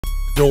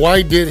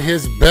Dwight did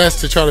his best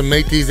to try to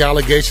make these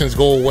allegations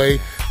go away,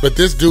 but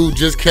this dude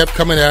just kept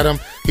coming at him.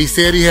 He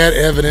said he had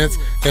evidence,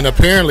 and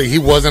apparently he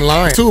wasn't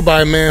lying. Sued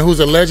by a man who's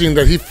alleging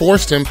that he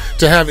forced him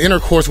to have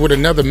intercourse with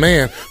another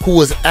man who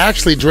was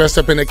actually dressed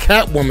up in a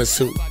Catwoman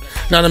suit.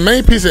 Now, the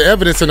main piece of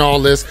evidence in all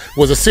this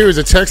was a series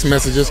of text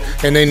messages,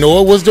 and they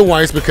know it was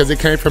Dwight's because it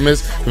came from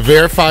his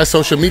verified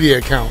social media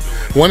account.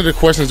 One of the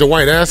questions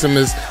Dwight asked him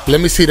is,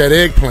 "Let me see that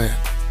eggplant."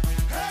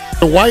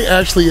 Dwight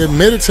actually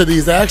admitted to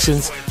these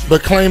actions,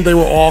 but claimed they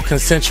were all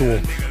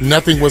consensual.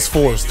 Nothing was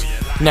forced.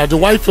 Now,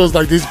 Dwight feels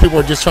like these people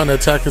are just trying to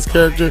attack his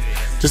character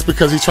just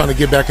because he's trying to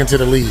get back into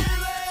the league.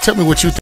 Tell me what you think.